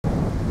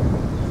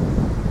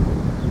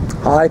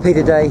Hi,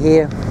 Peter Day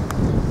here.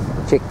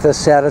 Check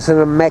this out, it's an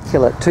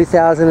immaculate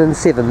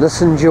 2007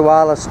 Nissan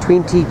Dualis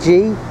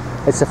 20G.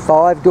 It's a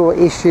 5-door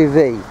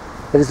SUV.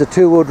 It is a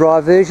 2-wheel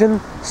drive version,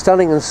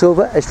 stunning in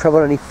silver. It's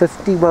travelled only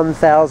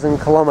 51,000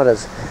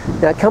 kilometres.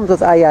 Now it comes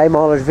with AA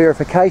mileage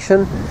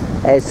verification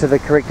as to the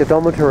correct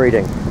odometer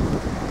reading.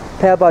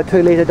 Powered by a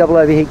 2-litre double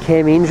overheat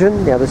cam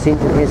engine. Now this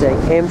engine has a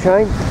cam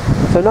chain,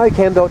 so no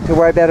cam belt to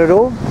worry about at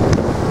all.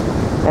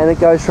 And it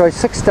goes through a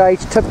 6-stage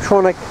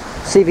Tiptronic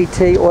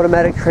CVT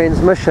automatic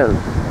transmission.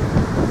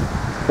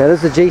 Now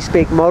this is the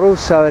G-spec model,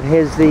 so it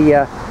has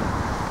the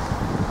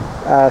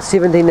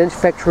 17-inch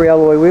factory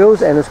alloy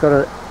wheels, and it's got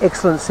an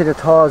excellent set of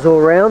tyres all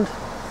round.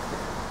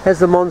 Has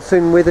the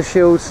monsoon weather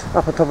shields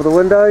up on top of the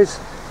windows,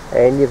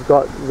 and you've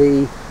got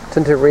the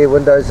tinted rear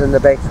windows in the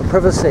back for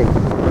privacy.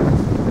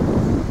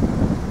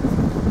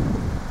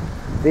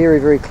 Very,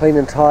 very clean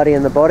and tidy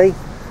in the body.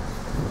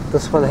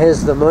 This one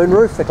has the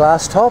moonroof, the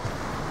glass top,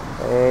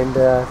 and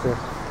to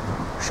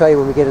show you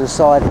when we get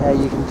inside how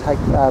you can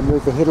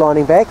move the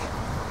headlining back.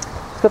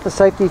 It's got the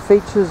safety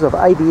features of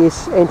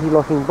ABS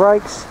anti-locking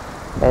brakes,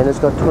 and it's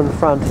got twin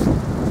front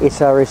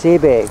SRS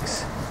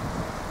airbags.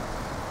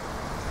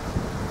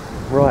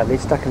 Right,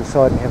 let's duck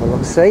inside and have a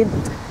look-see.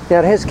 Now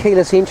it has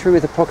keyless entry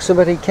with a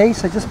proximity key,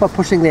 so just by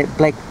pushing that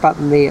black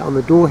button there on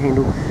the door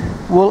handle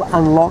will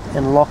unlock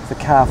and lock the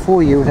car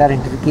for you without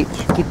having to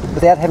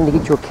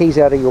get your keys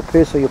out of your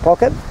purse or your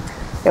pocket.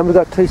 And we've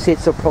got 2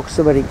 sets of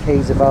proximity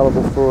keys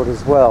available for it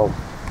as well.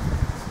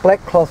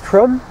 Black cloth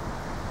trim,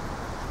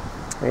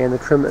 and the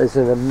trim is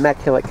in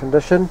immaculate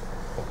condition.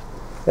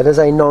 It is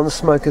a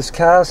non-smoker's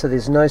car, so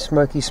there's no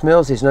smoky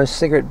smells, there's no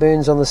cigarette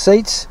burns on the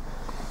seats.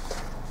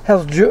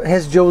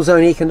 Has dual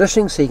zone air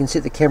conditioning, so you can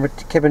set the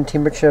cabin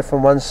temperature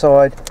from one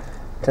side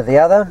to the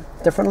other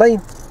differently,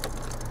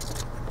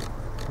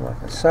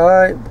 like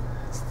so.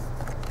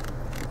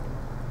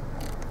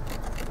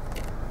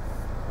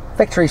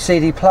 Factory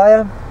CD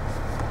player,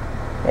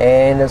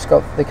 and it's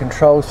got the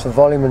controls for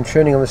volume and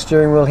tuning on the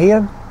steering wheel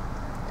here,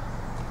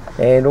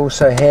 and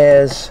also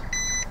has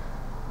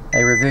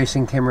a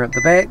reversing camera at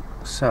the back,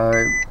 so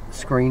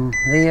screen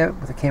there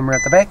with a camera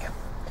at the back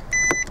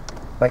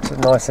makes it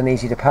nice and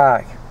easy to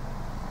park.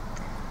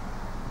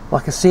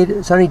 Like I said,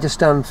 it's only just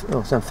done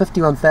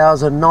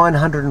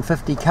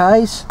 51,950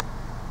 Ks,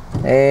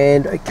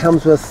 and it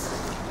comes with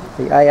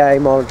the AA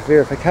mileage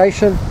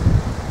verification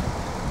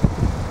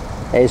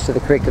as to the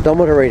correct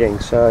odometer reading,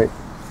 so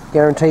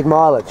guaranteed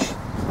mileage.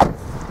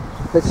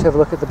 Let's have a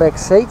look at the back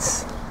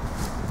seats.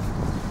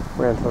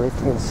 Around to the left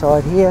hand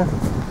side here.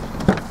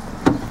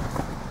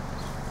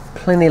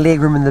 Plenty of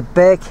legroom in the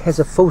back, has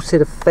a full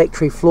set of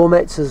factory floor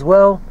mats as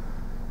well.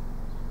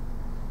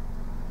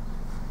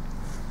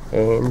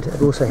 And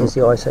it also has the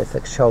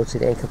ISOFIX child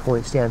seat anchor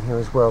points down here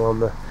as well on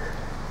the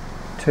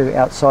 2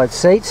 outside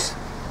seats.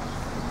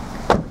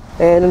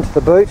 And into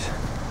the boot.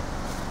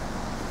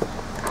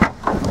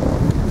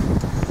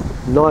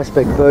 Nice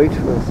big boot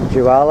with the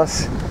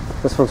Dualis.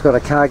 This one's got a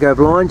cargo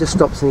blind, just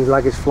stops any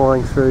luggage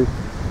flying through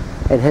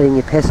and hitting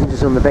your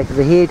passengers on the back of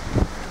the head.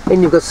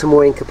 And you've got some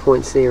more anchor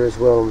points there as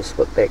well on the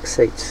split back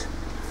seats.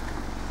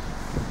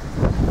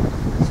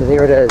 So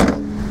there it is,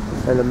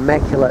 an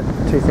immaculate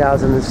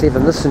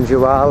 2007 Nissan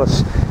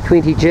Dualis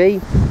 20G.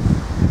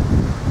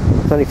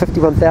 It's only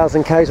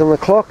 51,000 Ks on the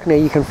clock. Now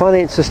you can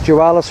finance this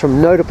Dualis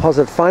from no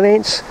deposit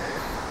finance.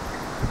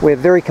 We have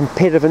very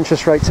competitive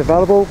interest rates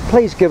available.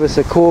 Please give us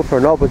a call for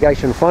an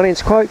obligation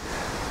finance quote,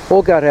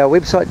 or go to our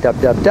website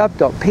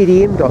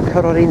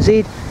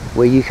www.pdm.co.nz,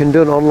 where you can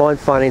do an online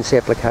finance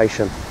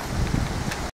application.